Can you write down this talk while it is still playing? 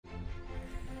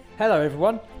Hello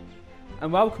everyone,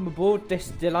 and welcome aboard this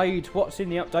delayed What's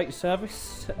in the Update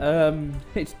service.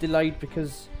 It's delayed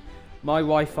because my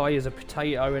Wi-Fi is a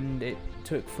potato and it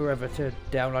took forever to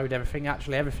download everything.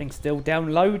 Actually, everything's still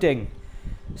downloading.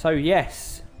 So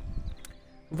yes,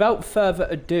 without further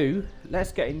ado,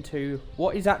 let's get into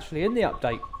what is actually in the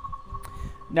update.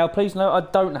 Now please note, I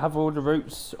don't have all the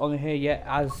routes on here yet,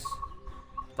 as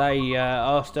they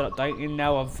are still updating.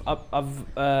 Now I've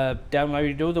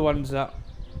downloaded all the ones that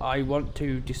I want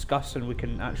to discuss and we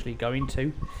can actually go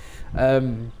into.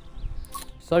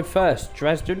 So first,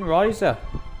 Dresden Riser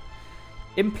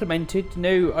implemented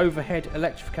new overhead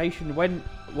electrification when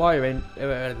wiring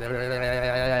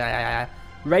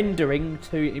rendering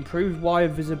to improve wire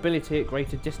visibility at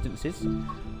greater distances.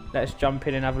 Let's jump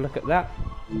in and have a look at that.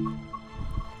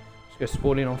 Let's go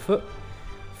spawn in on foot.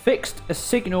 Fixed a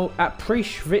signal at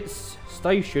Prieschwitz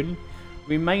station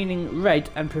remaining red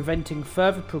and preventing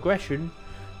further progression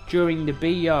during the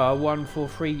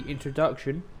BR-143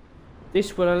 introduction.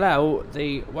 This will allow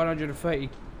the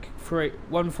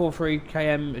 143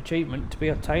 km achievement to be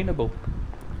attainable.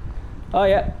 Oh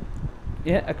yeah,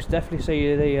 I can definitely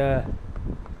see the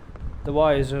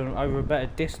wires are over a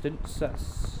better distance.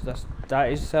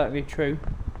 That is certainly true.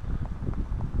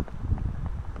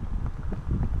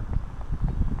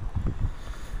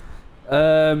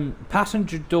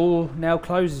 Passenger door now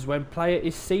closes when player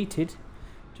is seated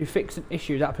to fix an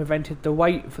issue that prevented the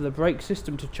wait for the brake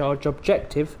system to charge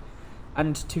objective,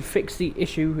 and to fix the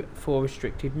issue for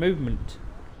restricted movement.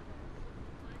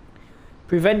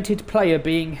 Prevented player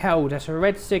being held at a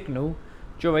red signal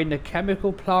during the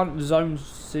chemical plant zone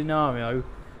scenario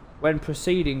when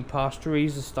proceeding past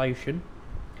Teresa station.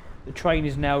 The train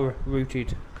is now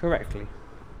routed correctly.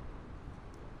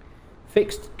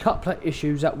 Fixed coupler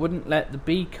issues that wouldn't let the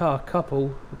B car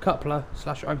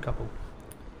coupler/uncouple.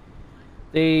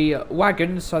 The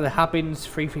wagons, so the Habins,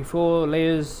 334,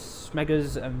 Lears,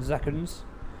 Megas and Zekens,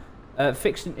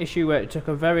 fixed an issue where it took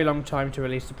a very long time to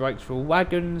release the brakes for all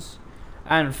wagons,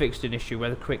 and fixed an issue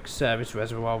where the quick service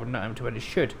reservoir would not enter when it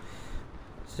should.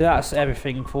 So that's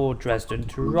everything for Dresden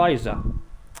to Riser.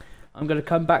 I'm going to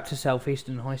come back to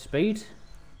Southeastern High Speed.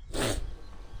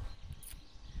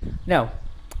 Now,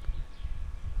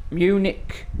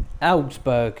 Munich,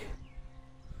 Augsburg,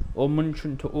 or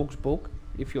München to Augsburg,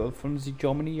 if you're from the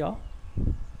Germany, yeah.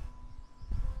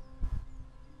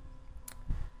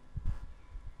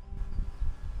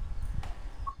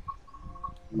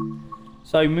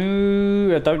 So I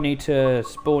don't need to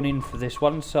spawn in for this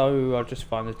one, so I'll just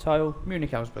find the tile.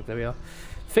 Munich, Augsburg, there we are.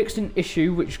 Fixed an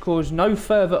issue which caused no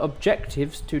further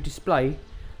objectives to display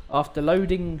after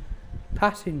loading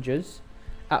passengers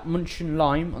at München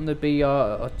Lime on the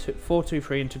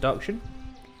BR-423 introduction.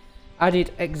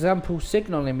 Added example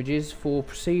signal images for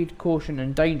proceed, caution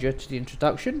and danger to the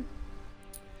introduction.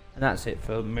 And that's it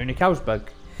for Munich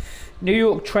Augsburg. New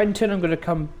York Trenton, I'm going to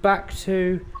come back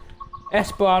to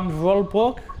S-Bahn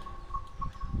Vorarlberg.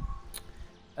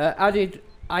 Added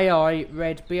AI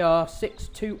red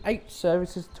BR-628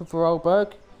 services to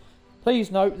Vorarlberg.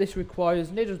 Please note this requires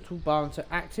Niddeltalbahn to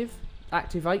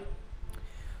activate.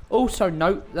 Also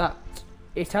note that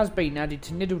it has been added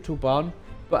to Niddeltalbahn,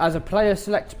 but as a player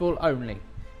selectable only,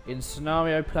 in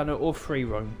scenario, planner or free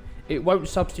roam. It won't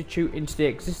substitute into the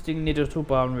existing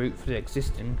Niddeltalbahn route for the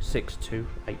existing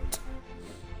 628.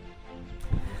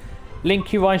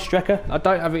 Linky Rheinstrecke, I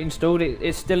don't have it installed,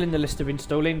 it's still in the list of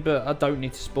installing, but I don't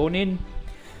need to spawn in.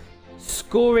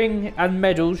 Scoring and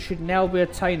medals should now be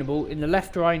attainable in the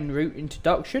left Rhine route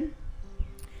introduction.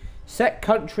 Set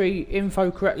country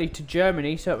info correctly to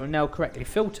Germany, so it will now correctly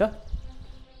filter.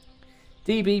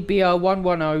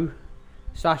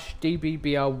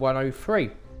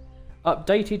 DBBR110/DBBR103.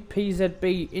 Updated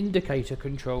PZB indicator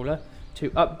controller to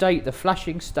update the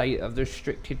flashing state of the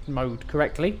restricted mode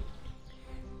correctly.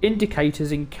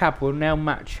 Indicators in cab will now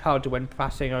match HUD when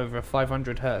passing over a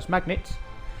 500 Hz magnet.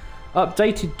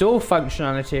 Updated door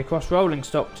functionality across rolling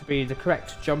stock to be the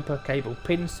correct jumper cable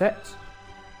pin set.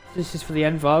 This is for the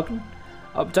N-Wagen.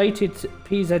 Updated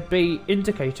PZB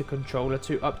indicator controller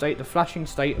to update the flashing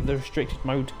state of the restricted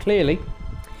mode clearly.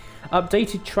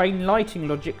 Updated train lighting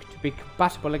logic to be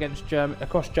compatible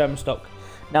across German stock.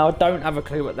 Now I don't have a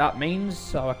clue what that means,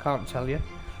 so I can't tell you.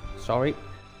 Sorry.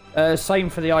 Same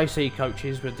for the IC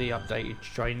coaches with the updated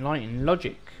train lighting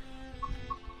logic.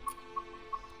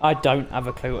 I don't have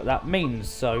a clue what that means,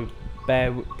 so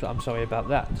I'm sorry about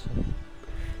that.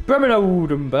 Bremen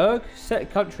Oldenburg, set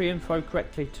country info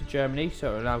correctly to Germany,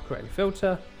 so it will now correctly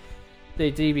filter.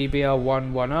 The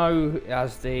DBBR110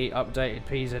 as the updated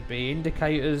PZB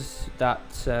indicators that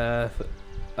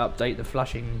update the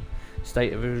flashing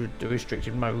state of the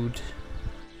restricted mode.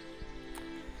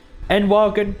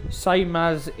 N-Wagon, same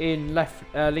as in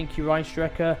Linky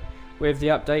Reinstrecker, with the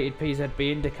updated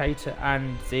PZB indicator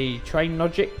and the train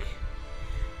logic.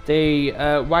 The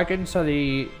wagon, so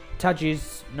the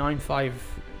Tadges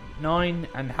 959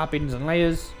 and Habins and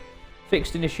layers,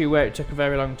 fixed an issue where it took a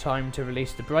very long time to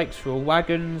release the brakes for all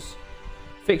wagons.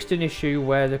 Fixed an issue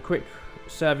where the quick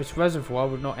service reservoir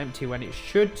would not empty when it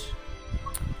should.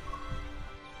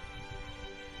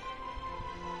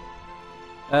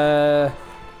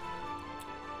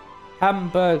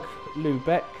 Hamburg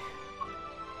Lübeck.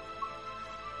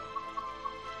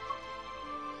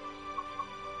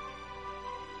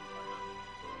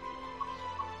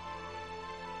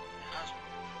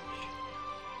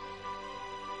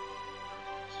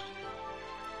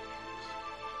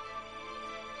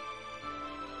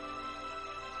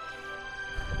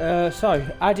 So,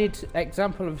 added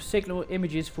example of signal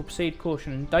images for proceed,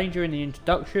 caution and danger in the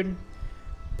introduction.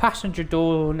 Passenger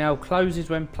door now closes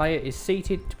when player is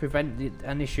seated to prevent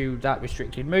an issue that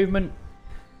restricted movement.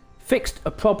 Fixed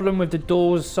a problem with the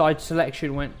doors side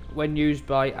selection when used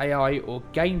by AI or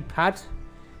gamepad.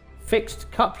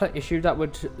 Fixed coupler issue that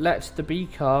would let the B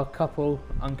car couple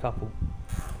uncouple.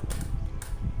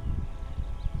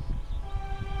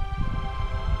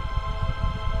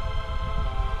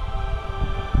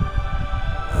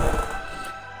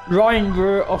 Ryan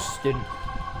Austin.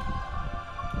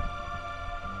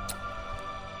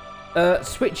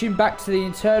 Switching back to the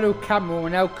internal camera will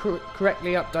now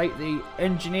correctly update the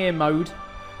engineer mode.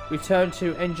 Return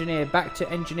to engineer, back to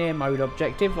engineer mode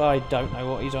objective. I don't know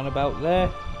what he's on about there.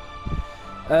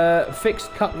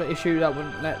 Fixed coupler issue that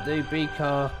wouldn't let the B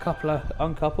car coupler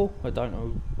uncouple. I don't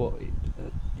know what.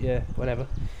 Yeah, whatever.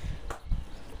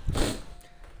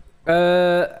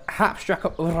 Hapstrack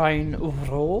Rhein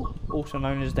Rohr, also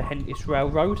known as the Hentis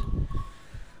Railroad.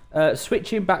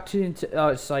 Switching back to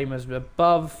same as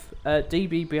above.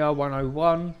 DBBR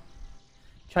 101,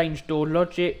 changed door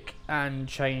logic and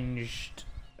changed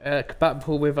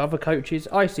compatible with other coaches.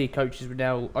 IC coaches will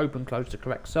now open close the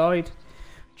correct side.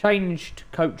 Changed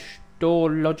coach door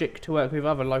logic to work with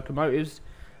other locomotives.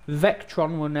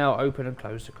 Vectron will now open and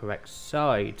close the correct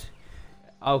side.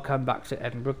 I'll come back to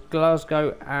Edinburgh,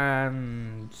 Glasgow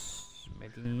and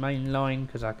Midland Main Line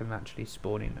because I can actually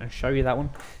spawn in and show you that one.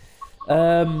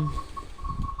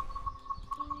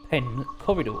 Pen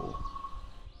corridor.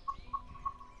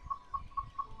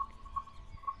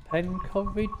 Pen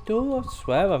corridor. I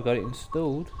swear I've got it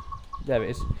installed. There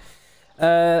it is.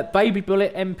 Baby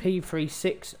Bullet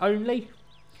MP36 only.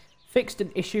 Fixed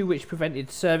an issue which prevented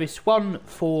service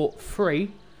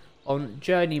 143 on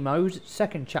journey mode,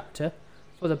 second chapter,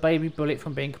 for the Baby Bullet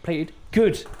from being completed.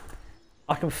 Good.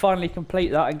 I can finally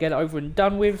complete that and get it over and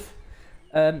done with.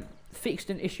 Fixed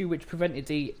an issue which prevented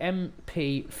the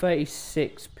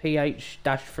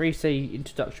MP36PH-3C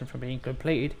introduction from being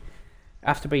completed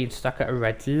after being stuck at a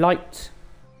red light.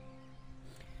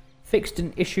 Fixed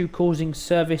an issue causing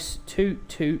service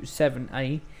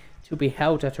 227A to be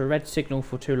held at a red signal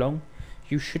for too long.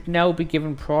 You should now be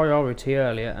given priority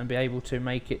earlier and be able to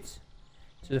make it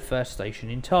to the first station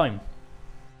in time.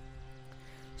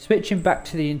 Switching back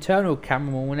to the internal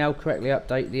camera will now correctly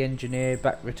update the engineer,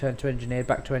 return to engineer,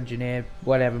 back to engineer,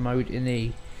 whatever mode in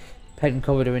the pen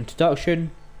corridor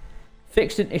introduction.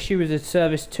 Fixed an issue with the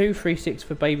service 236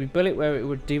 for Baby Bullet where it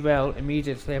would derail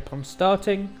immediately upon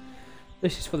starting.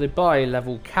 This is for the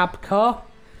bi-level cab car.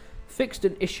 Fixed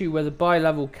an issue where the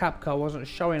bi-level cab car wasn't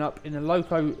showing up in the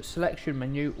loco selection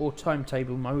menu or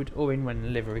timetable mode or in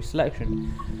when livery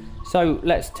selection. So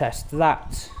let's test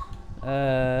that.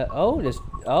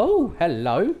 Oh,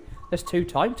 hello. There's two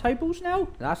timetables now.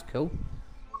 That's cool.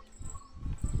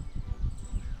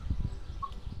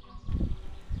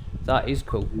 That is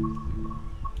cool.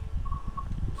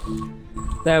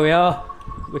 There we are.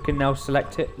 We can now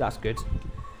select it. That's good.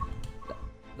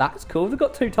 That's cool. They've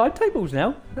got two timetables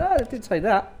now. I did say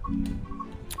that.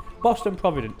 Boston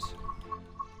Providence.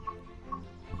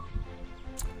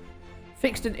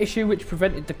 Fixed an issue which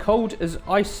prevented the cold as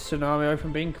ice scenario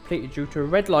from being completed due to a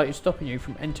red light stopping you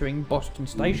from entering Boston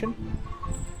Station.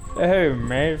 Oh,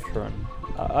 matron.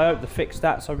 I hope they fixed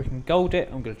that so we can gold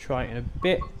it. I'm going to try it in a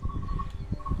bit.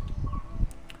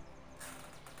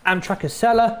 Amtrak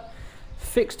Acela.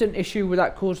 Fixed an issue with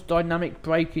that caused dynamic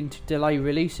braking to delay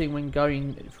releasing when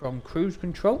going from cruise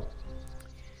control.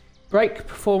 Brake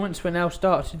performance will now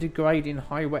start to degrade in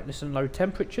high wetness and low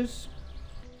temperatures.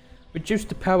 Reduce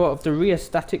the power of the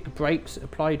rheostatic brakes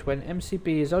applied when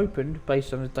MCB is opened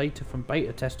based on the data from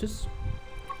beta testers.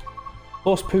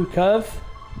 Horse poo curve.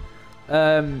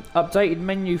 Updated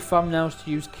menu thumbnails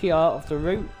to use key art of the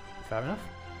route. Fair enough.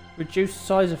 Reduce the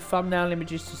size of thumbnail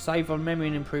images to save on memory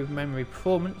and improve memory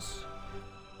performance.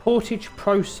 Portage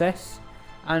process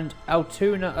and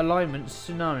Altoona alignment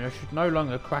scenario should no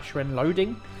longer crash when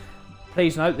loading.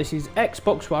 Please note this is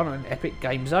Xbox One and Epic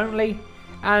Games only,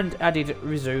 and added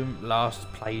resume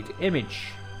last played image.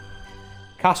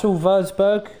 Castle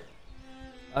Würzburg.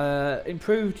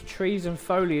 Improved trees and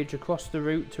foliage across the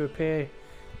route to appear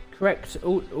correct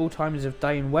all times of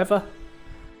day and weather.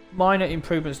 Minor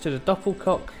improvements to the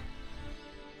doppelcock.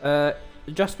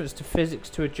 Adjustments to physics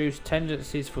to reduce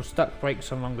tendencies for stuck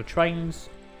brakes on longer trains.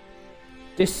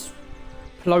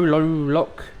 Displolo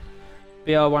lock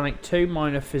BR182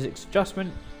 minor physics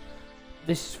adjustment.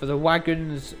 This is for the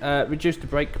wagons. Reduce the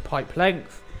brake pipe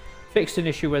length. Fixed an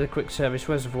issue where the quick service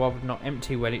reservoir would not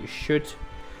empty when it should.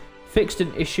 Fixed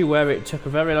an issue where it took a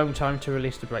very long time to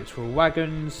release the brakes for all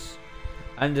wagons.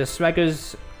 And the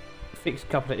Swaggers fixed a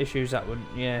couple of issues that wouldn't,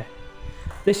 yeah.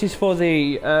 This is for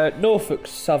the Norfolk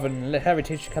Southern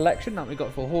Heritage Collection that we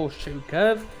got for Horseshoe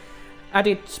Curve.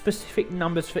 Added specific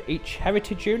numbers for each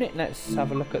heritage unit. Let's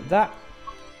have a look at that.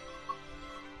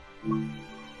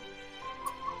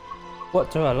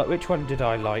 What do I like? Which one did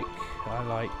I like? I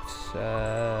liked...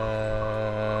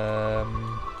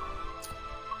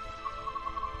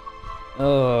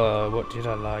 oh, what did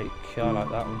I like? I like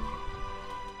that one.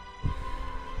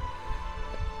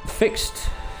 Fixed.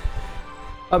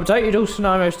 Updated all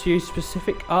scenarios to use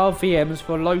specific RVMs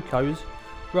for locos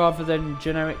rather than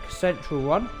generic central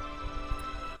one.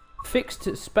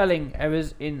 Fixed spelling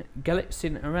errors in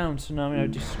Galitzin around scenario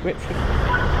description.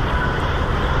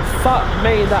 Fuck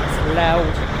me, that's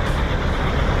loud.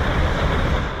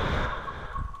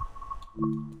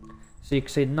 So you can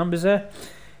see the numbers there.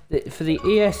 For the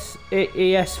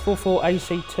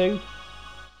ES44AC2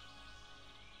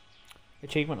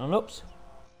 achievement unlocks.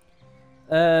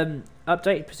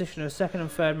 Updated position of second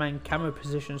and third main camera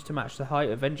positions to match the height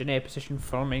of engineer position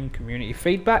following community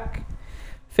feedback.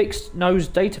 Fixed nose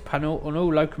data panel on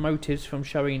all locomotives from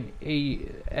showing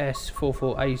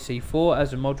ES44AC4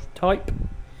 as a model type.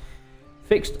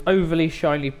 Fixed overly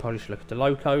shiny polished look at the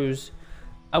locos.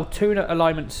 Altoona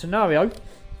alignment scenario.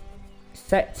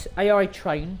 Set AI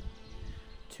train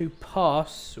to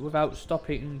pass without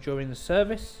stopping during the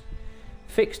service.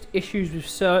 Fixed issues with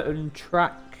certain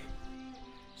track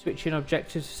switching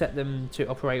objectives to set them to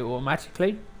operate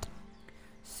automatically.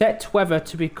 Set weather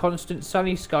to be constant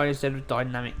sunny sky instead of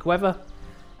dynamic weather.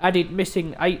 Added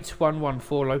missing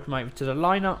 8114 locomotive to the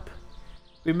lineup.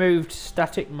 Removed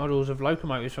static models of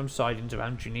locomotives from sidings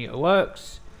around Geneva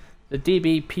Works. The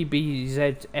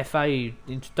DBPBZFA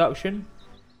introduction.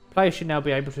 Players should now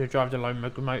be able to drive the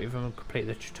locomotive and complete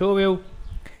the tutorial.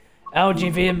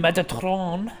 LGV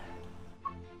Metatron.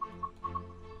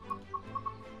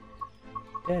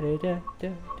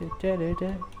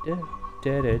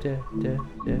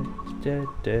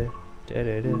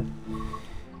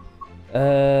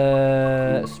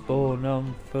 Spawn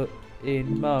on foot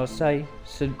in Marseille,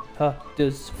 St.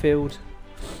 Huddersfield.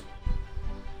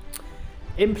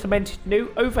 Implemented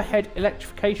new overhead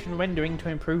electrification rendering to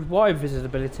improve wire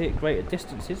visibility at greater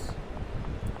distances,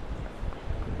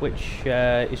 which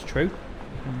is true. You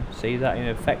can see that in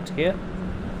effect here.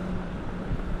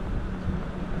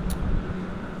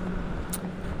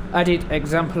 Added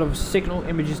example of signal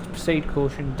images to proceed,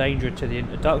 caution, danger to the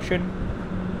introduction.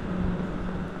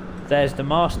 There's the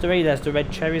mastery, there's the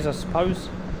red cherries, I suppose.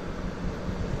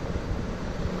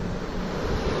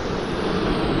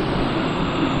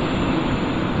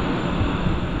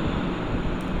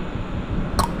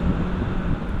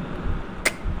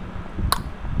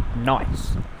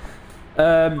 Nice.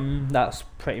 That's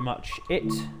pretty much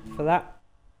it for that.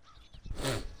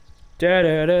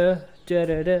 You're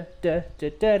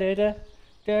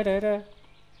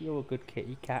a good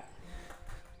kitty cat.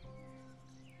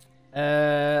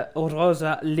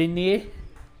 Rosa Linie.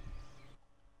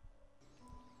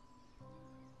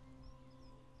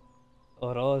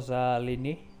 Rosa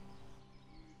Linie.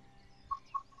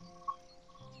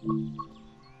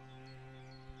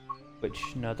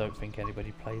 Which no, I don't think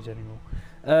anybody plays anymore.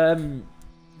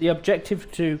 The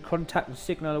objective to contact the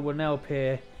signaller will now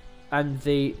appear, and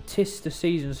the "'Tis the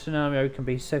Season" scenario can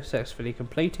be successfully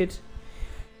completed.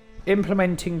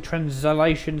 Implementing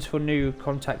translations for new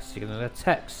contact signaller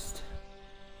text.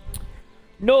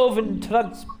 Northern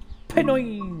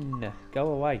Transpennine! Go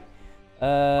away.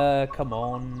 Come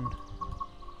on.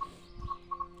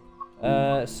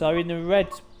 So in the red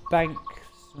bank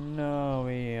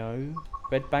scenario,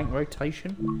 red bank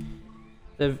rotation,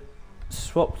 they've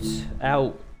swapped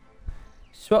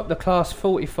the class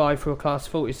 45 for a class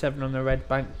 47 on the red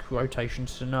bank rotation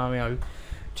scenario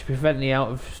to prevent the out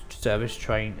of service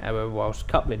train error whilst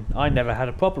coupling. I never had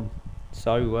a problem,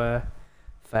 so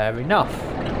fair enough.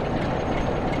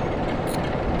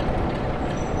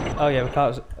 Oh yeah, we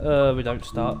can't. We don't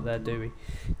start there, do we?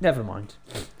 Never mind.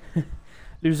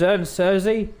 Luzerne,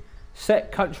 Sursee,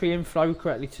 set country inflow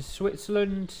correctly to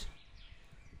Switzerland.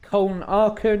 Colne,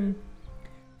 Aachen,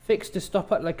 fixed to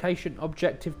stop at location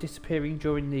objective disappearing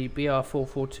during the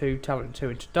BR442 Talent 2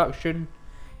 introduction.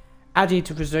 Added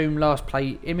to resume last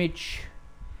play image.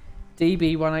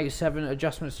 DB187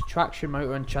 adjustments to traction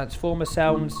motor and transformer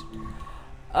sounds.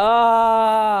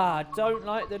 I don't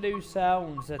like the new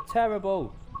sounds. They're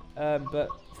terrible. But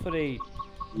for the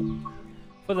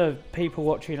people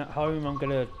watching at home, I'm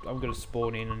gonna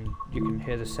spawn in and you can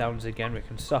hear the sounds again. We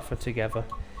can suffer together.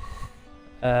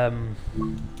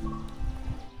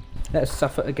 Let's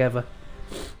suffer together.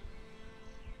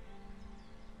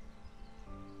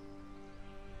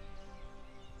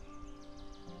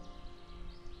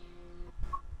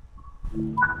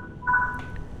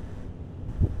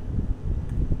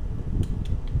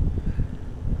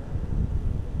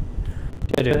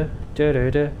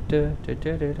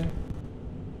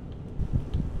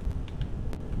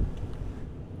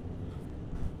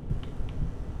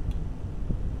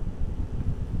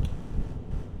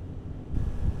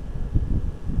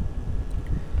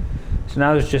 So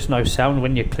now there's just no sound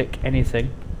when you click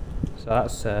anything, so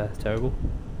that's terrible.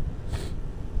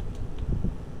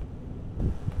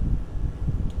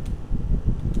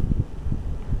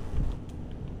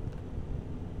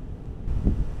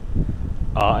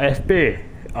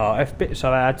 RFB,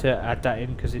 so I had to add that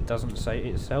in because it doesn't say it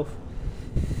itself.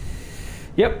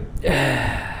 Yep.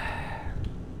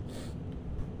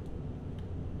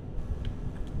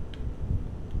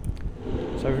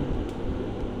 So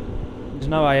there's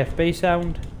no AFB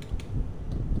sound.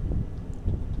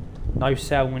 No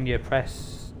sound when you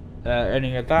press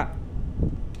any of that.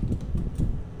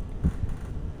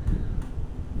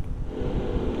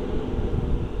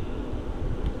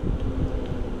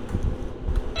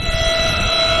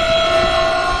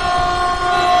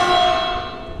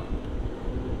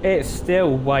 It's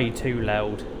still way too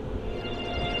loud.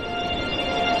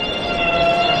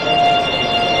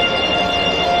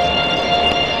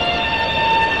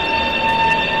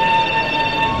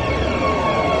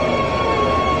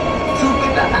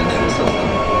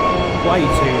 Way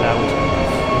too loud.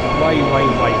 Way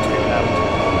too loud.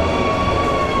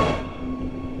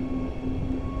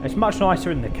 It's much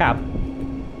nicer in the cab.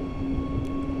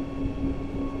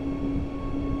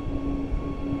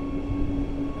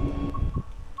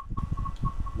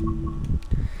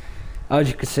 As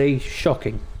you can see,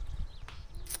 shocking.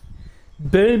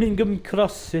 Birmingham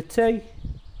Cross City.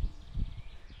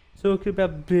 Talking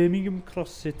about Birmingham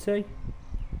Cross City.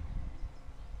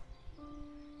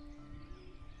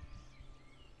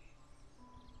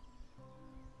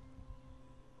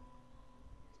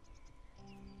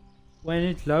 When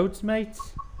it loads, mate.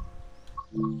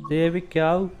 There we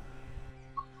go.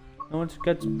 I want to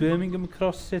go to Birmingham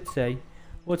Cross City.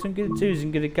 What I'm going to do is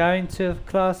I'm going to go into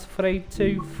class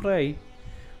 323.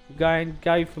 We're going to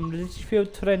go from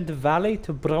Litchfield Trent Valley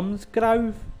to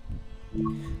Bromsgrove.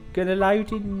 Gonna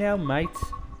load in now, mate.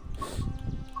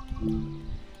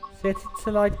 Set it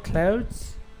to light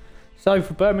clouds. So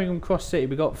for Birmingham Cross City,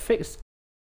 we got fixed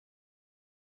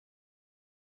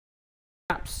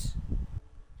gaps.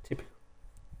 Typical.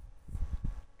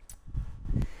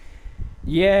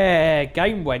 Yeah,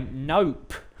 game went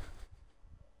nope.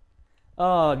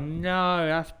 Oh no,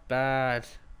 that's bad.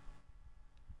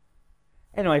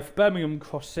 Anyway, for Birmingham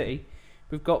Cross City,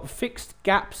 we've got fixed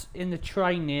gaps in the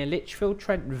train near Litchfield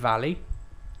Trent Valley.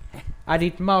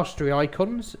 Added mastery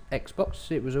icons, Xbox,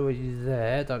 it was already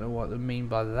there, don't know what they mean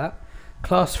by that.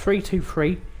 Class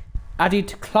 323, added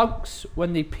clunks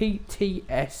when the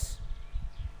PTS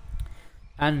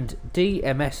and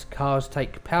DMS cars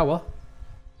take power.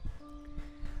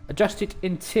 Adjusted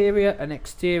interior and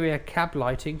exterior cab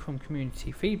lighting from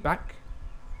community feedback.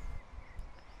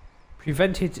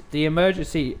 Prevented the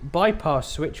emergency bypass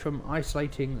switch from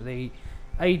isolating the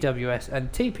AWS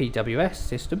and TPWS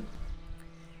system.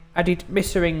 Added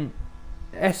missing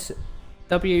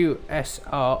SWSR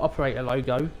operator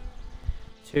logo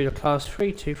to the class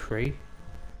 323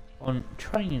 on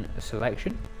train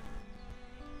selection.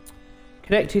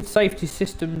 Connected safety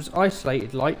systems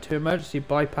isolated light to emergency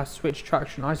bypass switch,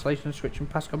 traction isolation switch and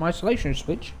PASCOM isolation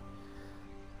switch.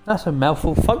 That's a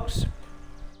mouthful, folks.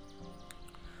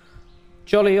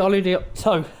 Jolly holiday.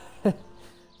 So,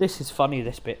 this is funny,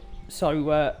 this bit.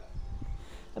 So,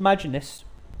 imagine this.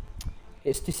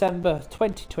 It's December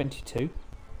 2022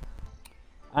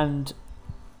 and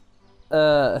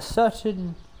a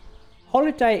certain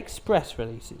Holiday Express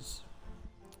releases.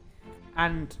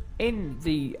 And in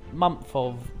the month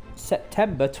of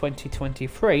September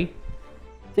 2023,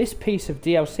 this piece of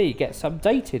DLC gets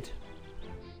updated.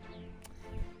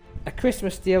 A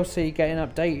Christmas DLC getting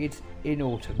updated in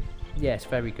autumn. Yes,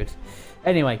 very good.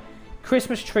 Anyway,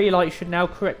 Christmas tree lights should now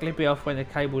correctly be off when the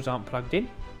cables aren't plugged in.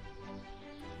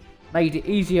 Made it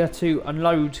easier to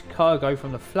unload cargo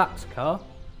from the flat car.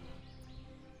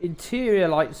 Interior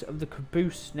lights of the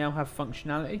caboose now have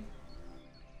functionality.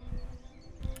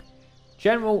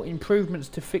 General improvements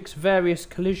to fix various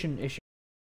collision issues,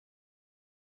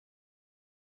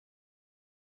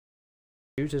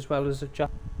 as well as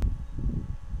adjust.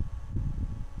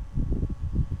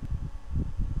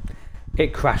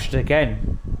 It crashed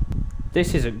again.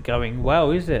 This isn't going well,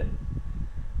 is it?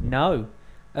 No.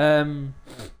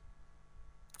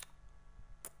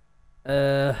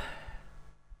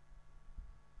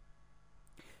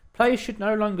 Players should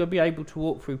no longer be able to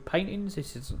walk through paintings.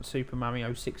 This isn't Super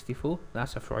Mario 64.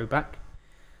 That's a throwback.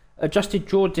 Adjusted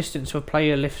draw distance for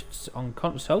player lifts on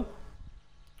console.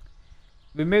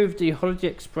 Removed the Holiday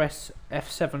Express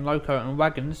F7 loco and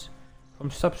wagons from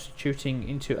substituting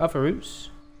into other routes.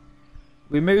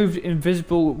 Removed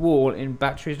invisible wall in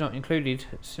batteries not included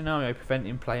scenario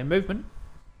preventing player movement.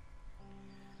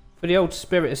 For the old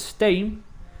Spirit of Steam,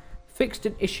 fixed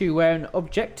an issue where an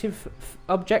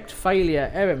object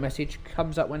failure error message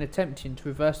comes up when attempting to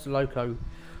reverse the loco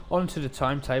onto the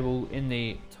timetable in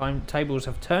the timetables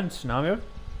have turned scenario.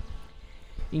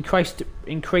 Increased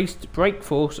brake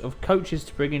force of coaches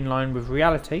to bring in line with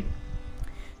reality.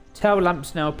 Tail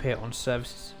lamps now appear on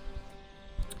services.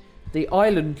 The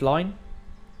island line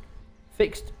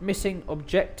fixed missing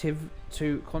objective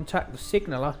to contact the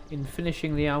signaller in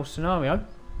finishing the owl scenario.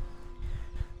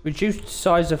 Reduced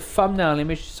size of thumbnail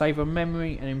image to save on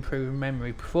memory and improve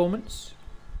memory performance.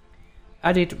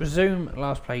 Added resume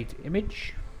last played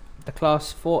image. The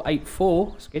class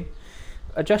 484 skin.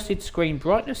 Adjusted screen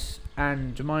brightness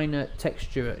and minor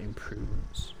texture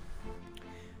improvements.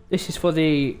 This is for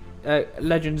the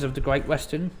Legends of the Great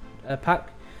Western pack.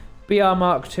 BR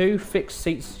Mark II fixed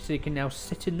seats so you can now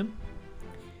sit in them.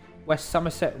 West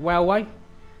Somerset Railway.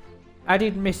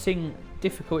 Added missing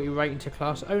difficulty rating to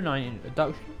class 09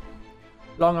 introduction.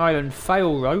 Long Island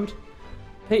Fail Road.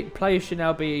 Players should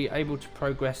now be able to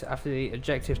progress after the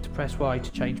objective to press Y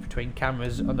to change between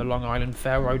cameras on the Long Island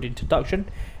Fail Road introduction.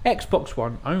 Xbox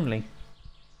One only.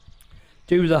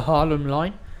 Do the Harlem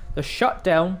line. The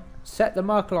shutdown set the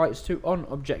marker lights to on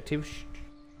objective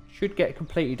should get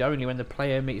completed only when the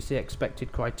player meets the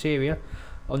expected criteria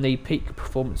on the peak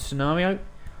performance scenario.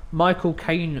 Michael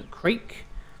Caine Creek.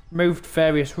 Moved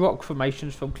various rock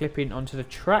formations from clipping onto the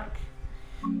track.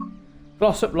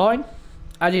 Glossop line.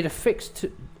 Added a fix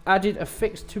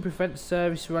to prevent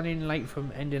service running late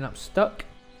from ending up stuck.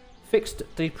 Fixed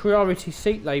the priority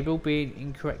seat label being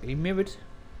incorrectly mirrored.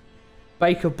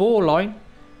 Baker Bore line.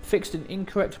 Fixed an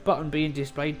incorrect button being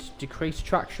displayed to decrease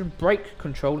traction brake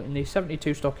control in the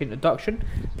 72 stock introduction.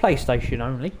 PlayStation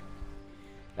only.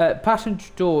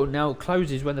 Passenger door now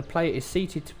closes when the player is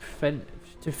seated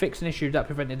to fix an issue that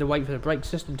prevented the wait for the brake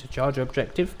system to charge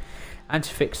objective, and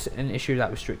to fix an issue that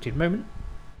restricted movement.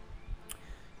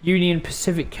 Union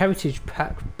Pacific Heritage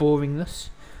Pack boringness.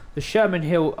 The Sherman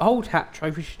Hill Old Hat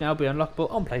trophy should now be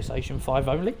unlockable on PlayStation 5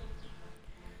 only.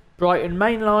 Brighton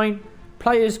Main Line.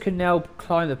 Players can now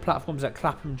climb the platforms at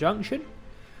Clapham Junction.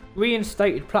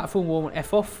 Reinstated platform warm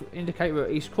F off indicator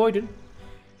at East Croydon.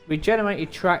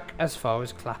 Regenerated track as far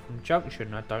as Clapham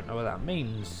Junction. I don't know what that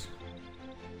means.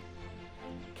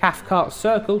 Cathcart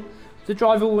Circle. The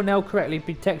driver will now correctly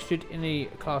be textured in the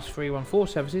Class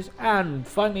 314 services. And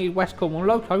finally, West Cornwall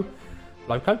Loco.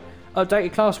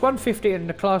 Updated Class 150 and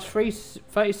the Class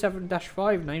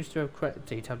 337-5 names to have correct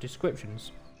detailed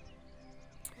descriptions.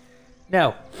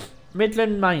 Now,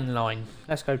 Midland Main Line.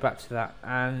 Let's go back to that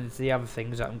and the other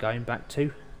things that I'm going back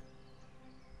to.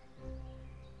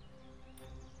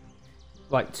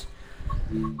 Right.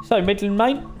 So, Midland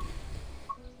Main.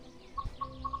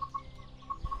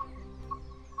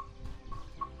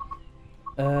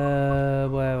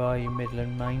 Where are you,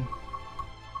 Midland Main?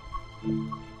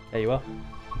 There you are.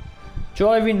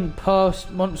 Driving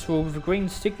past Montreal with a green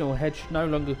signal head should no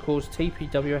longer cause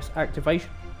TPWS activation.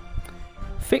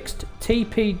 Fixed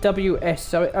TPWS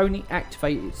so it only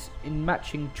activates in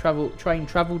matching train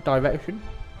travel direction.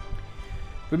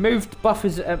 Removed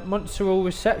buffers at Montreal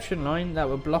reception line that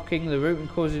were blocking the route and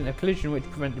causing a collision which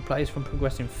prevented players from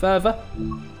progressing further.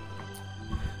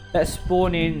 Let's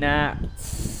spawn in at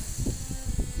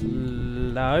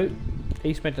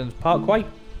East Midlands Parkway. I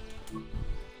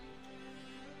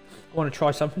want to try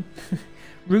something.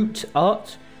 Route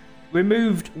art.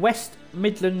 Removed West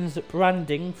Midlands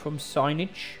branding from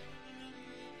signage.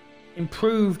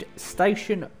 Improved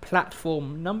station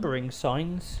platform numbering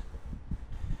signs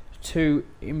to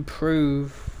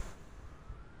improve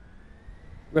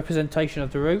representation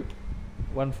of the route.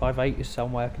 158 is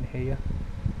somewhere I can hear you.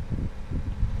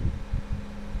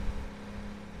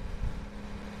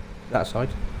 That side.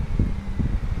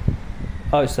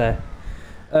 Oh, it's there.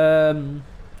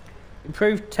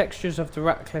 Improved textures of the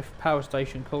Ratcliffe Power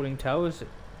Station cooling towers,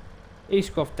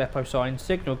 Eastcroft Depot sign,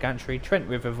 signal gantry, Trent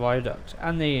River Viaduct,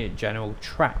 and the general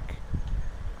track.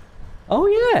 Oh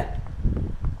yeah,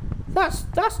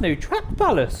 that's new track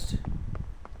ballast.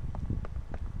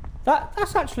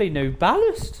 That's actually new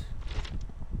ballast.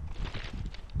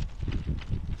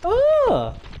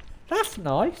 Oh, that's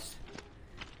nice.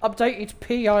 Updated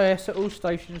PIS at all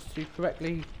stations to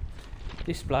correctly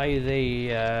display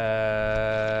the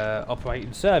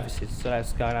operating services. So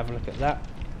let's go and have a look at that.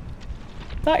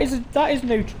 That is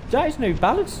new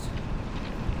ballast.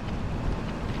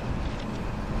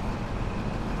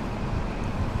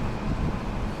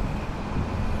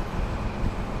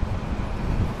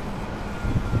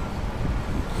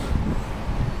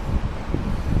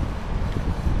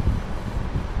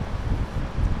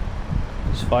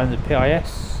 Let's find the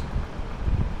PIS.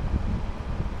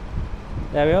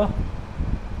 There we are.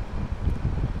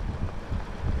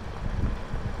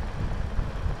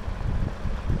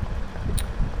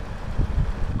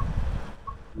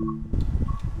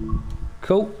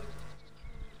 Cool.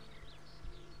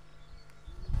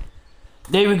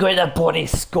 There we go, the Bonnie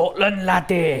Scotland,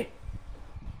 laddie.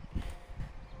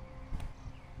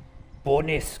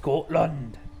 Bonnie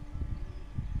Scotland.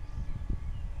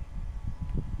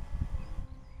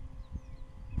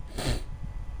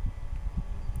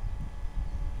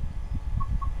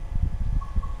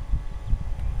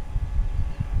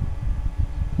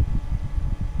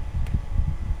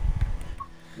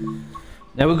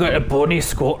 Now we've got a Bonnie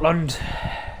Scotland.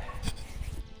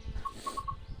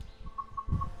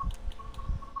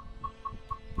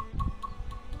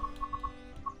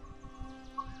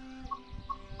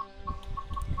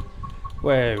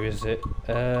 Where is it?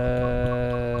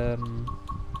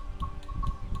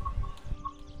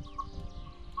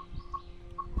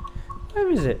 Where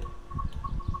is it?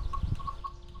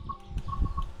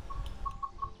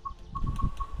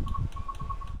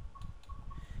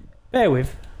 Bear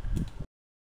with.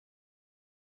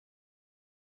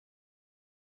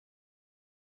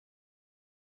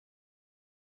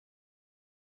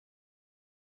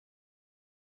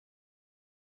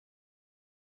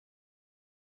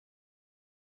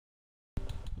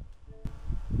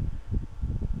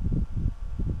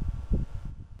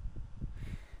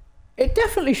 It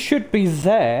definitely should be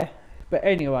there, but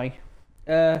anyway.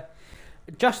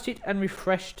 Adjusted and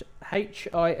refreshed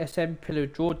HISM pillar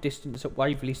draw distance at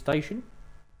Waverley Station.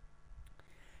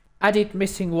 Added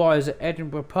missing wires at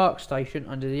Edinburgh Park Station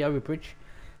under the overbridge.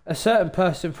 A certain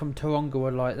person from Taronga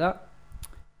would like that.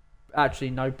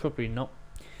 Actually, no, probably not.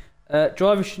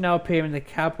 Drivers should now appear in the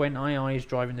cab when II is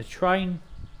driving the train.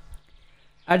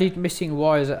 Added missing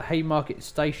wires at Haymarket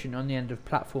Station on the end of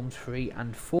platforms 3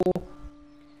 and 4.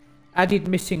 Added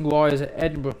missing wires at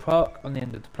Edinburgh Park on the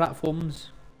end of the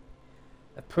platforms.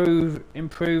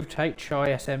 Improved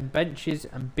HISM benches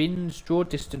and bins draw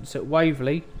distance at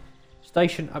Waverley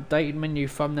Station. Updated menu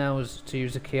thumbnails to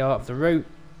use the key art of the route.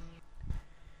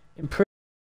 Improved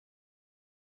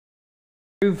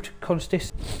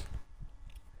consistency.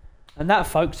 And that,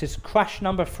 folks, is crash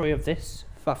number 3 of this,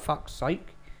 for fuck's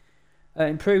sake.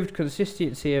 Improved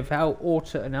consistency of how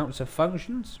auto announcer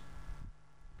functions.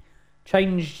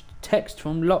 Changed text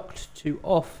from locked to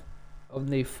off on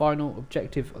the final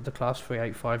objective of the Class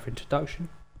 385 introduction.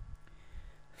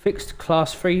 Fixed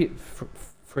Class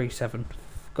 337, for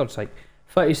God's sake,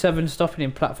 37 stopping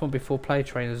in platform before play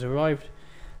train has arrived.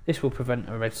 This will prevent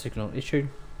a red signal issue.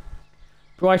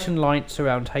 Brighten lights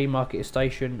around Haymarket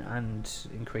Station and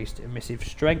increased emissive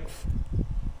strength.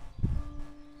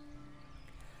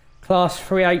 Class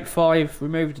 385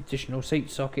 removed additional seat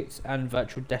sockets and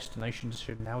virtual destinations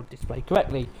should now display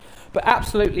correctly, but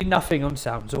absolutely nothing on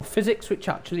sounds or physics, which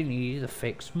actually needs a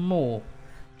fix more.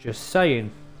 Just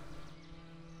saying.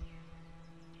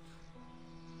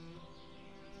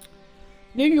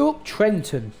 New York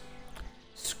Trenton.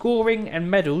 Scoring and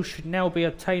medals should now be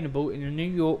obtainable in the New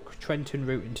York Trenton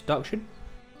route introduction.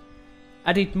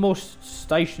 Added more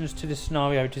stations to the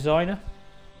scenario designer.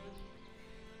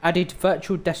 Added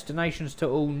virtual destinations to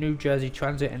all New Jersey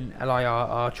Transit and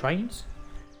LIRR trains.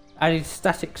 Added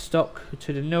static stock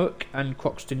to the Newark and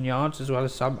Croxton yards, as well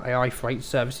as some AI freight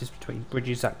services between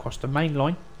bridges that cross the main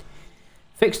line.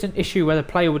 Fixed an issue where the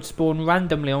player would spawn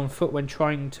randomly on foot when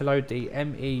trying to load the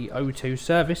ME02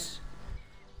 service.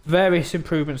 Various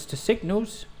improvements to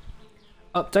signals.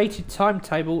 Updated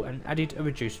timetable and added a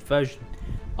reduced version.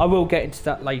 I will get into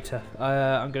that later.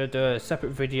 I'm going to do a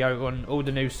separate video on all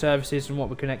the new services and what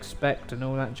we can expect and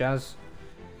all that jazz.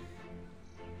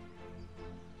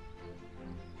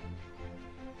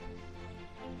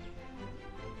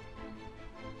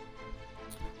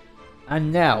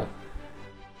 And now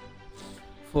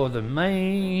for the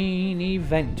main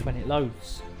event when it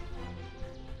loads.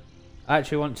 I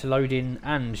actually want to load in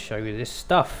and show you this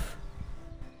stuff.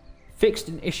 Fixed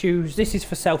an issue. This is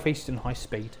for Southeastern High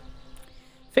Speed.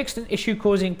 Fixed an issue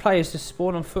causing players to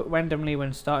spawn on foot randomly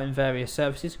when starting various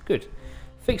services. Good.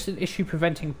 Fixed an issue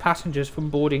preventing passengers from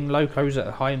boarding locos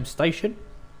at Higham Station.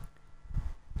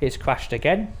 It's crashed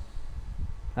again.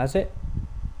 Has it?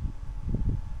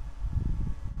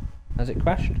 Has it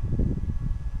crashed?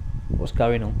 What's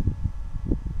going on?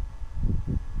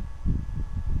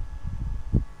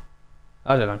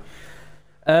 I don't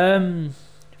know.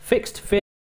 Fixed vehicle.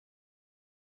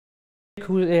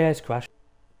 Yeah, it's crashed.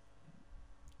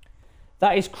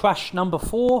 That is crash number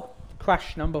 4.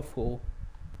 Crash number 4.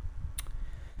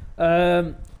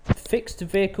 Fixed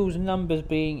vehicles numbers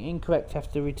being incorrect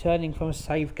after returning from a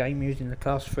save game using the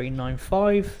class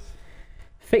 395.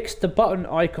 Fixed the button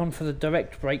icon for the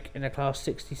direct brake in a class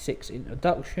 66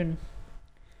 introduction.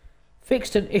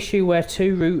 Fixed an issue where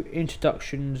 2 route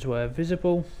introductions were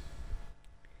visible.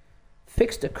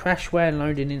 Fixed a crash when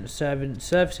loading in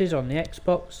services on the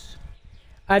Xbox.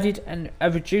 Added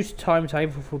a reduced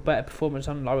timetable for better performance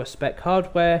on lower spec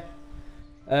hardware.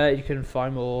 You can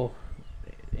find more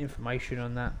information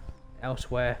on that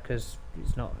elsewhere because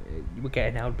it's not, we're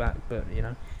getting held back, but you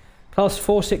know. Class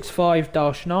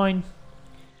 465-9.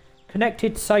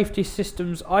 Connected safety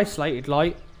systems isolated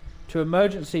light to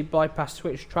emergency bypass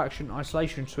switch, traction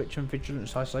isolation switch and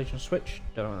vigilance isolation switch.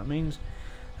 Don't know what that means.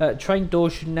 Train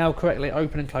doors should now correctly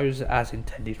open and close as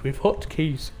intended with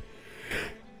hotkeys.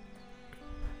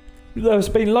 There's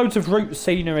been loads of route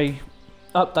scenery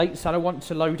updates that I want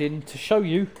to load in to show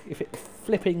you if it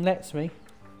flipping lets me.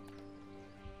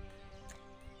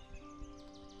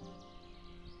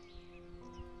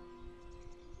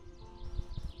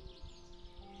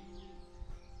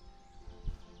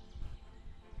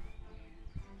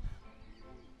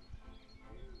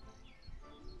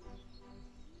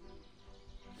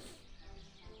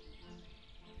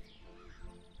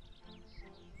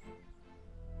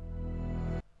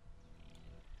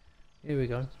 Here we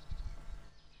go.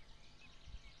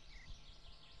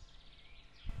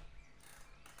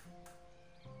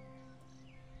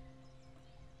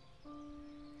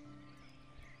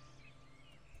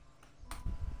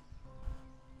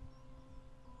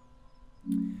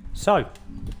 So,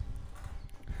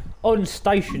 on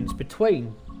stations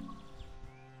between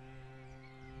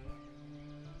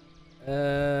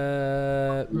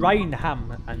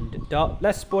Rainham and Dart.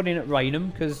 Let's spawn in at Rainham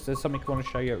because there's something I want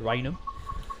to show you at Rainham.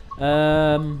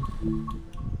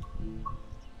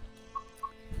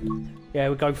 Yeah,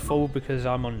 we'll go full because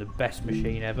I'm on the best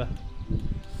machine ever.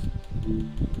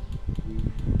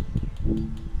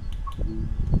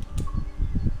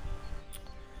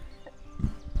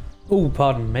 Oh,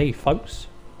 pardon me, folks.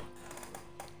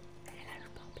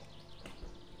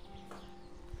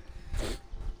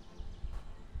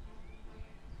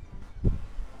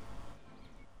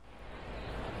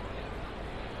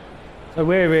 So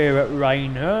we're here at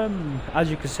Rainham. As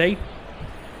you can see,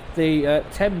 the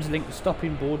Thames Link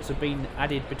stopping boards have been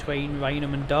added between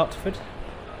Rainham and Dartford.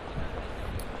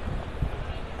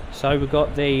 So we've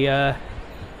got the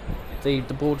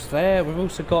boards there. We've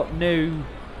also got new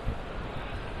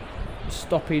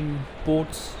stopping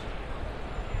boards,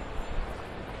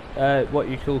 what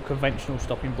you call conventional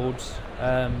stopping boards.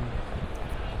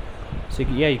 So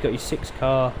yeah, you've got your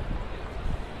 6-car.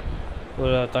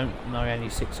 Well, I don't know any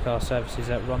 6-car services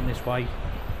that run this way.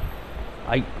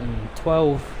 8 and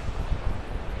 12.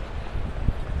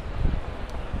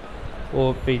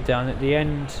 Or be down at the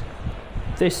end.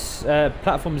 This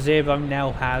platform 0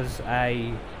 now has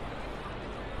a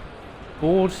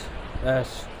board,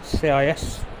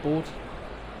 CIS board.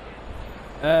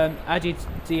 Added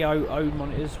DOO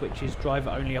monitors, which is driver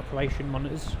only operation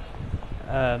monitors,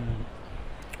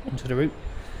 onto the route.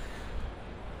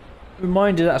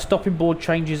 Reminder that stopping board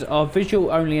changes are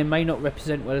visual only and may not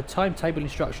represent where the timetable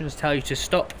instructions tell you to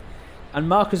stop, and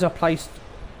markers are placed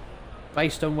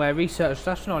based on where research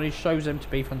knowledge shows them to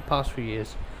be from the past few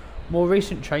years. More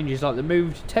recent changes like the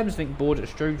moved Thameslink board at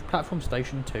Strood Platform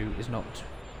Station 2 is not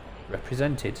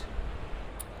represented.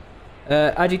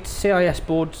 Added CIS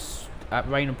boards at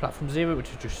Rain on platform 0, which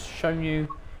I've just shown you.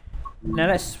 Now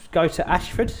let's go to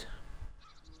Ashford.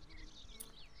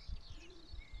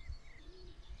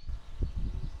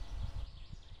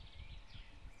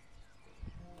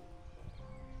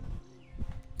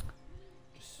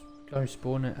 Just go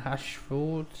spawn at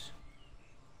Ashford.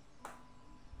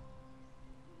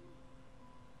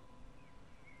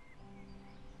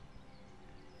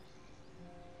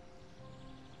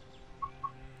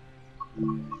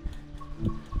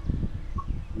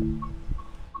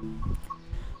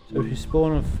 So if you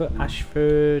spawn on foot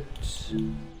Ashford,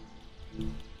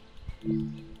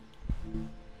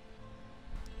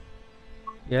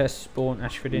 yes, spawn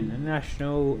Ashford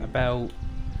International about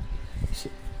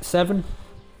 7.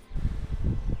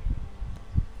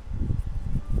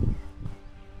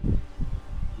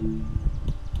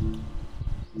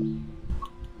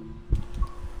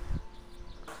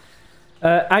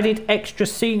 Added extra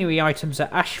scenery items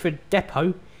at Ashford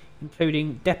Depot,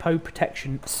 including depot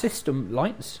protection system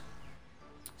lights.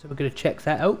 So we're going to check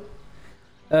that out.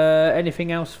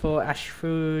 Anything else for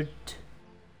Ashford?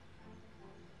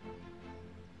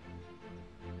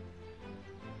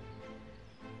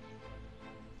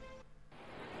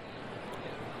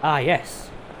 Ah,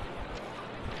 yes.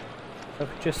 So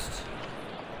just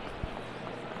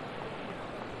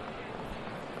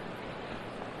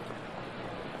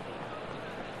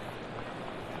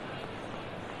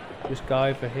go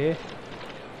over here.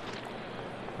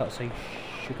 Can't see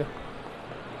sugar.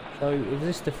 So is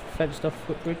this the fenced off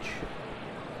footbridge?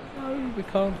 No, we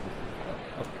can't.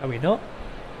 Oh, are we not?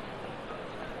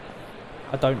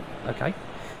 I don't. Okay.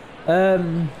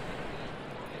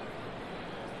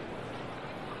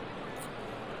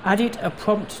 Added a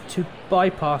prompt to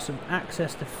bypass and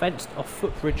access the fenced off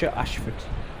footbridge at Ashford.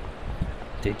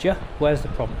 Did ya? Where's the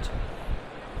prompt?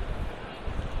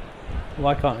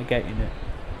 Why can't I get in it?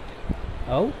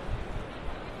 Oh.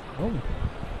 Oh.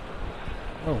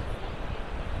 Oh.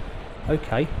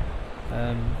 Okay.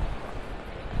 Well,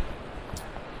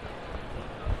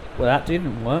 that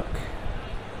didn't work.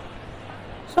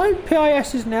 So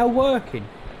PIS is now working.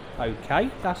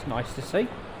 Okay, that's nice to see.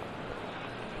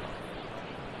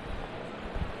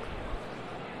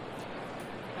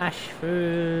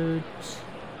 Ashford.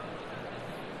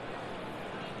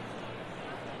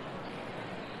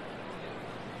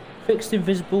 Fixed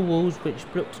invisible walls which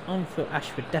blocked on for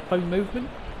Ashford Depot movement.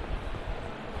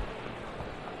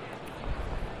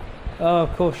 Oh,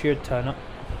 of course you'd turn up.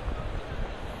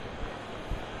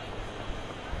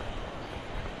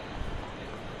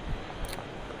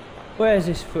 Where's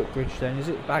this footbridge then? Is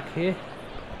it back here?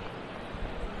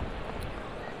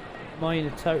 Am I in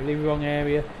a totally wrong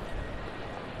area?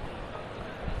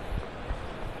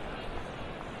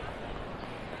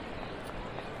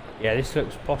 Yeah, this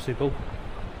looks possible.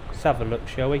 Let's have a look,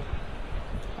 shall we?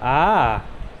 Ah!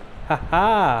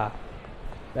 Ha-ha!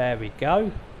 There we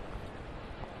go.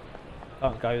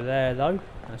 Can't go there though.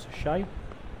 That's a shame.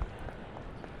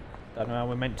 Don't know how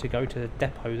we're meant to go to the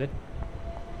depot then.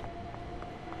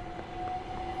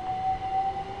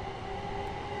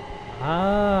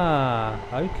 Ah,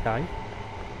 okay.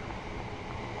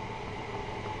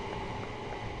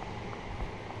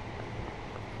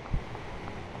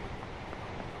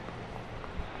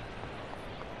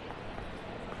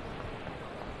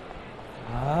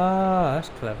 Ah, that's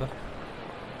clever.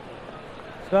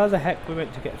 So how the heck we're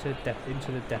meant to get to the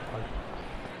into the depot?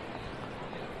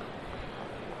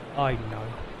 I know.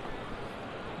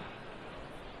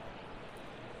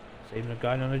 Seems we're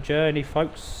going on a journey,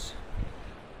 folks.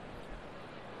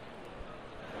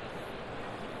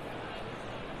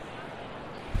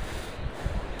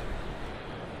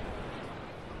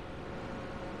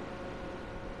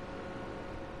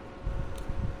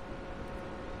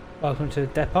 Welcome to the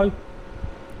depot.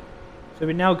 So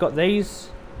we've now got these.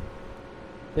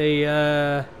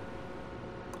 The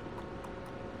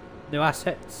new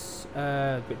assets,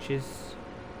 which is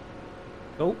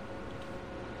cool.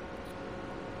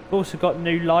 We've also got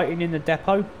new lighting in the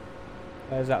depot.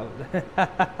 Where's that?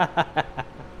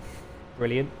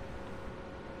 Brilliant.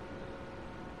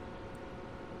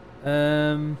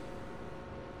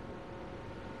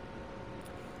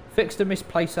 Fixed a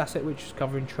misplaced asset which is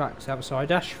covering tracks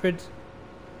outside Ashford.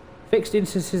 Fixed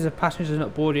instances of passengers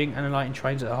not boarding and alighting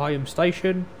trains at the Higham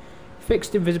station.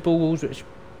 Fixed invisible walls which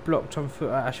blocked on foot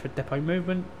at Ashford Depot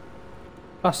movement.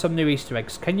 Plus some new Easter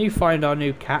eggs. Can you find our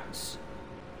new cats?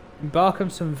 Embark on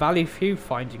some Valley View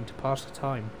finding to pass the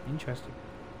time. Interesting.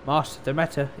 Master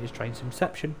Demeter is train's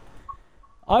Inception.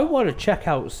 I want to check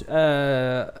out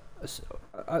a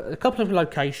couple of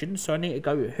locations, so I need to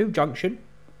go to Who Junction,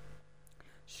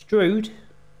 Strood,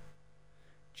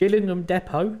 Gillingham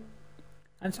Depot,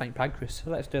 and St Pancras.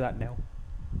 So let's do that now.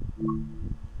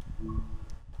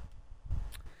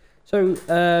 So,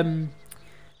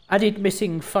 added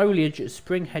missing foliage at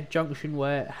Springhead Junction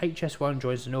where HS1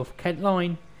 joins the North Kent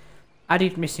line.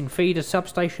 Added missing feeder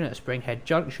substation at Springhead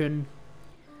Junction.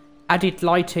 Added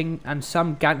lighting and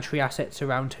some gantry assets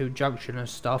around Hood Junction and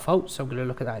Starfault. So I'm going to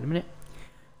look at that in a minute.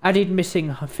 Added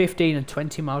missing 15 and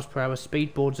 20 miles per hour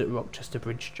speed boards at Rochester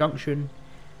Bridge Junction.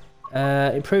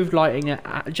 Improved lighting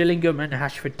at Gillingham and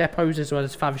Hashford depots as well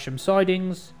as Faversham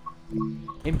sidings.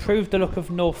 Improved the look of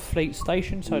North Fleet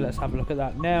Station, so let's have a look at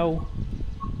that now.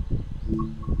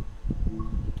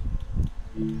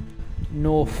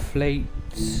 North Fleet.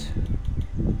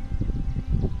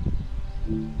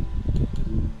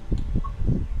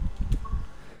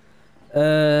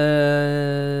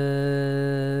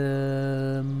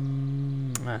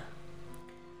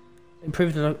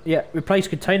 Improved the look, yeah. Replaced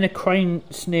container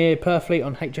cranes near Purfleet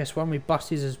on HS1 with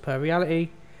buses as per reality.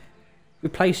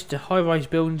 Replaced the high-rise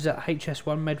buildings at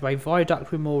HS1 Medway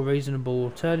Viaduct with more reasonable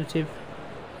alternative.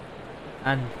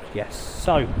 And yes,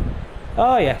 so,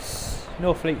 oh yes,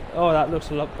 Northfleet. Oh, that looks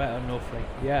a lot better, Northfleet.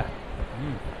 Yeah,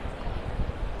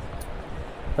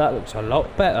 that looks a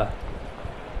lot better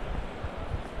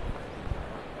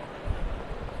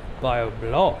by a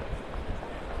lot.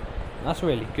 That's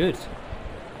really good.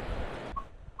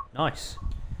 Nice.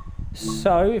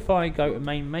 So if I go to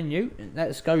main menu,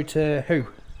 let's go to who.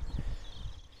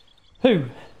 Who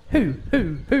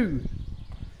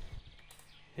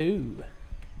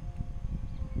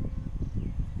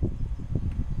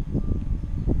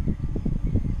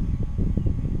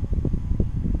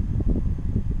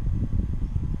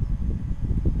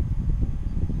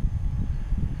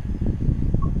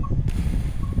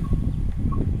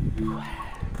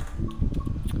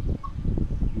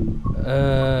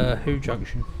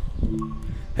Junction?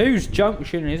 Whose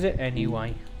junction is it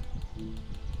anyway?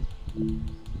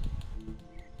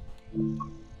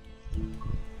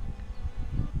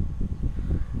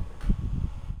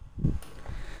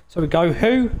 So we go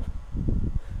who?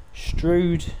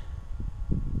 Strood.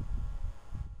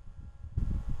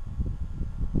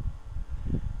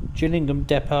 Gillingham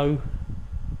Depot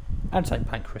and St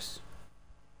Pancras.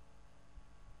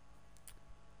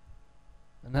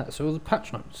 And that's all the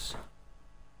patch notes.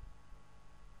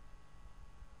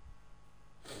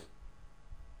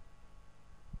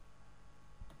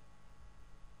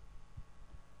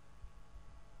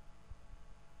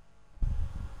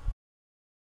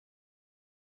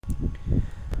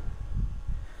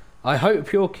 I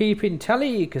hope you're keeping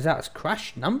tally, because that's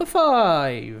crash number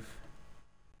 5.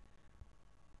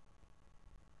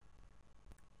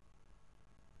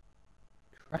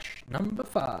 Crash number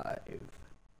 5.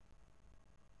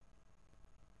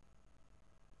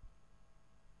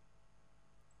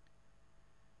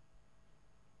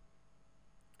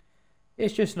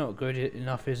 It's just not good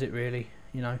enough, is it really?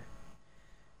 You know,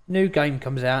 new game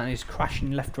comes out and it's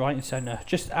crashing left, right and centre.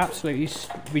 Just absolutely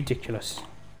ridiculous.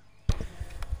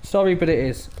 Sorry, but it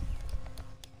is.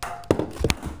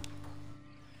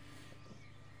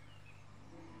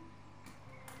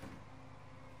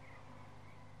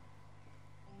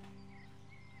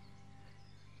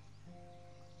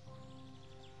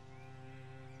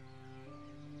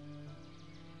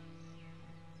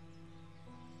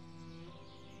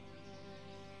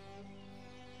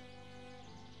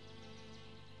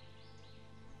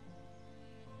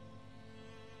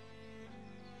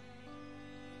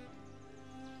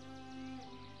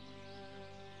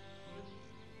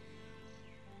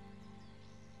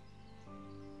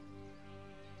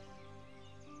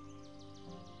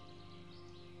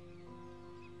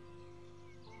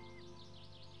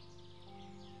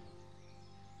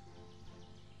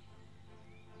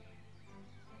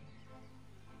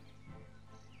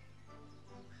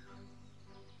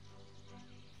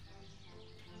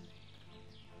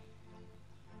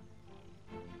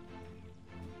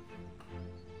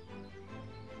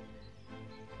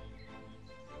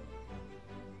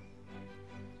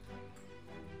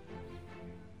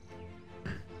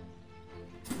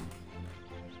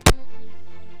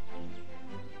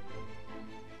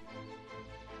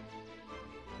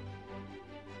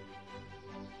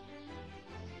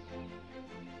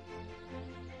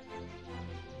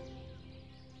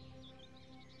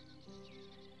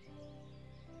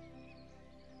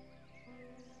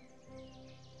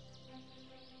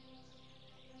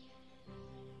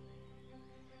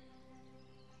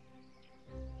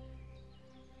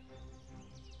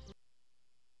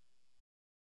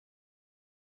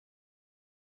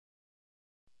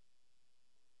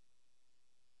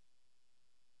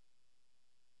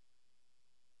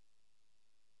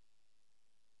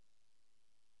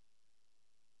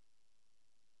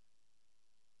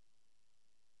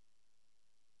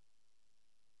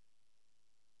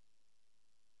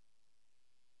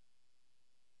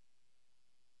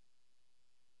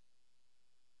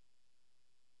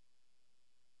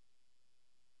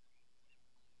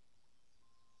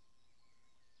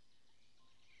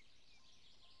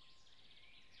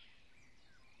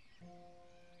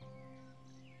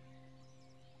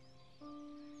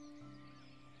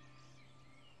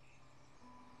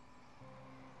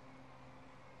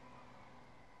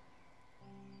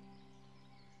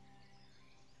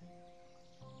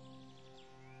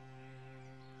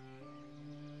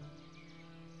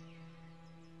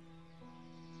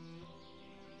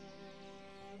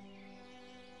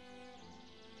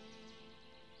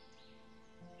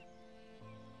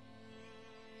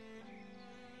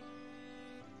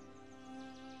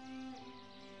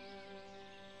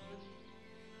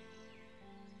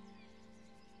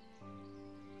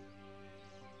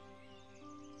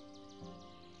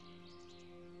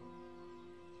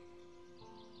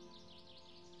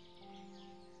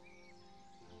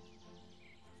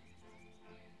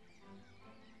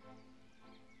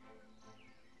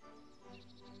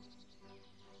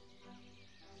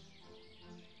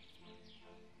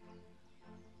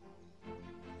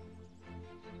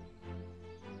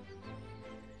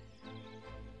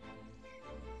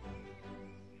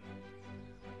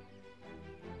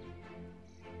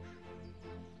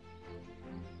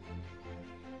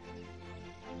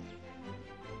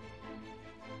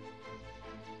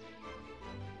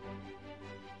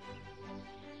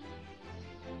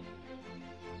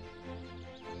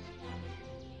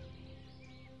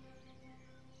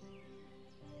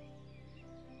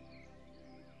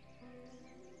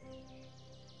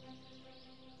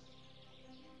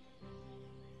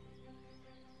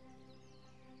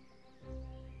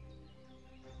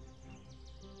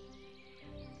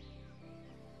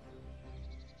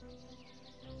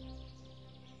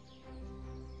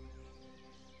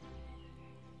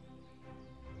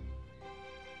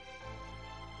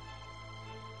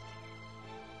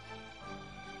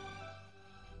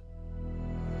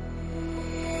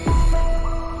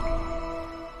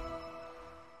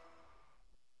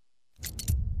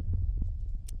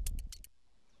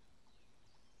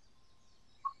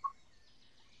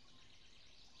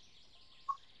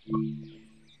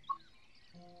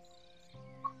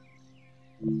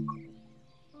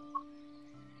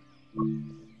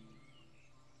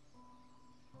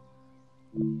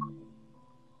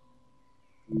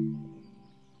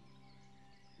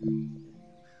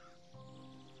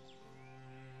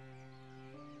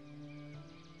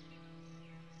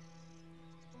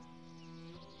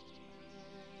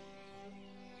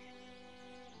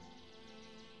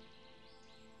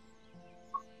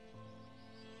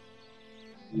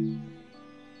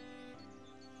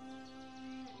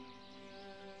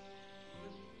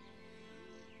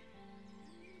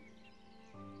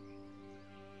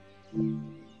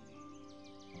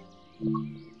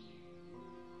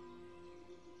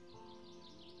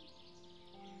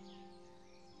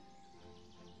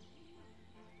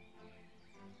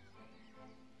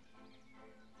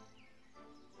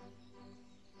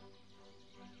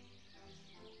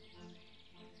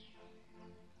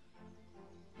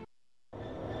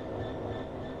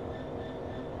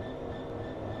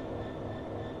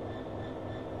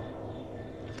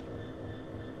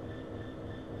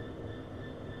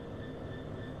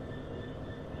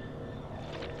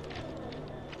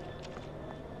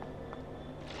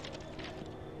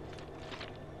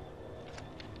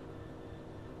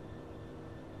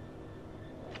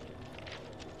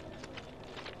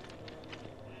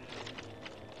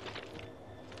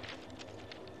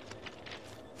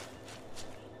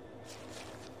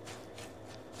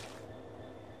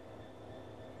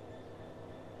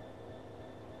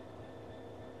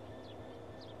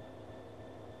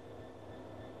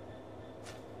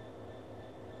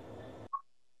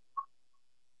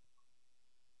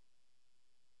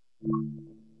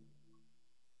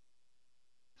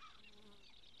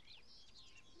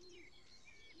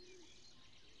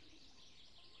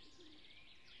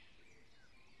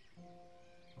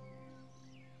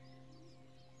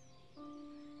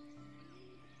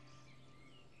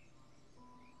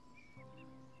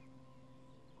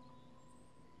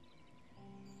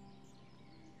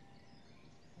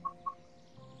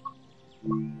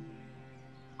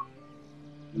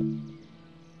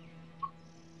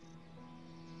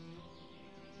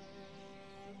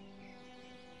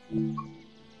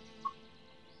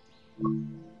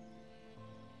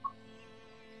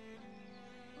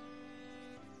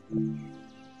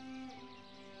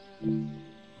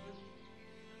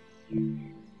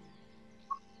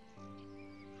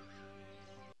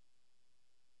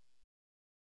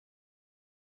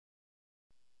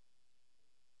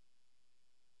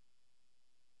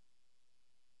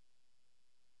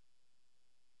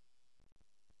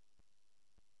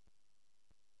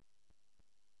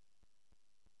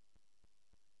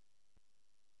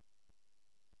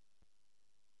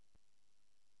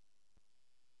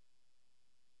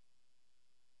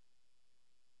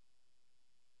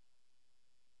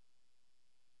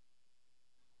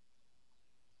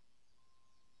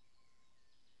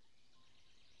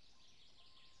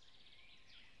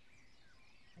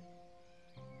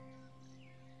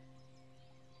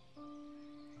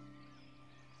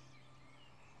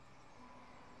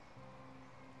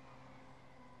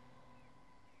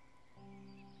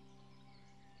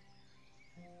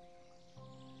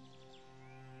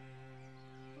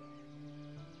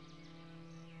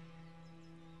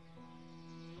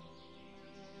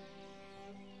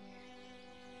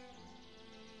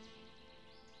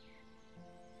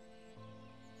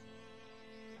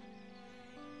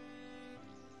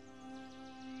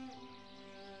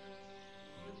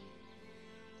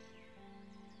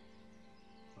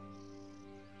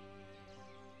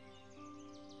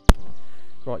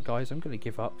 Right guys, I'm going to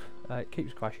give up. It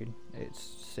keeps crashing. It's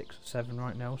 6 or 7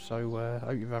 right now, so I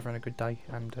hope you're having a good day,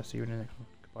 and see you in the next one.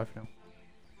 Goodbye for now.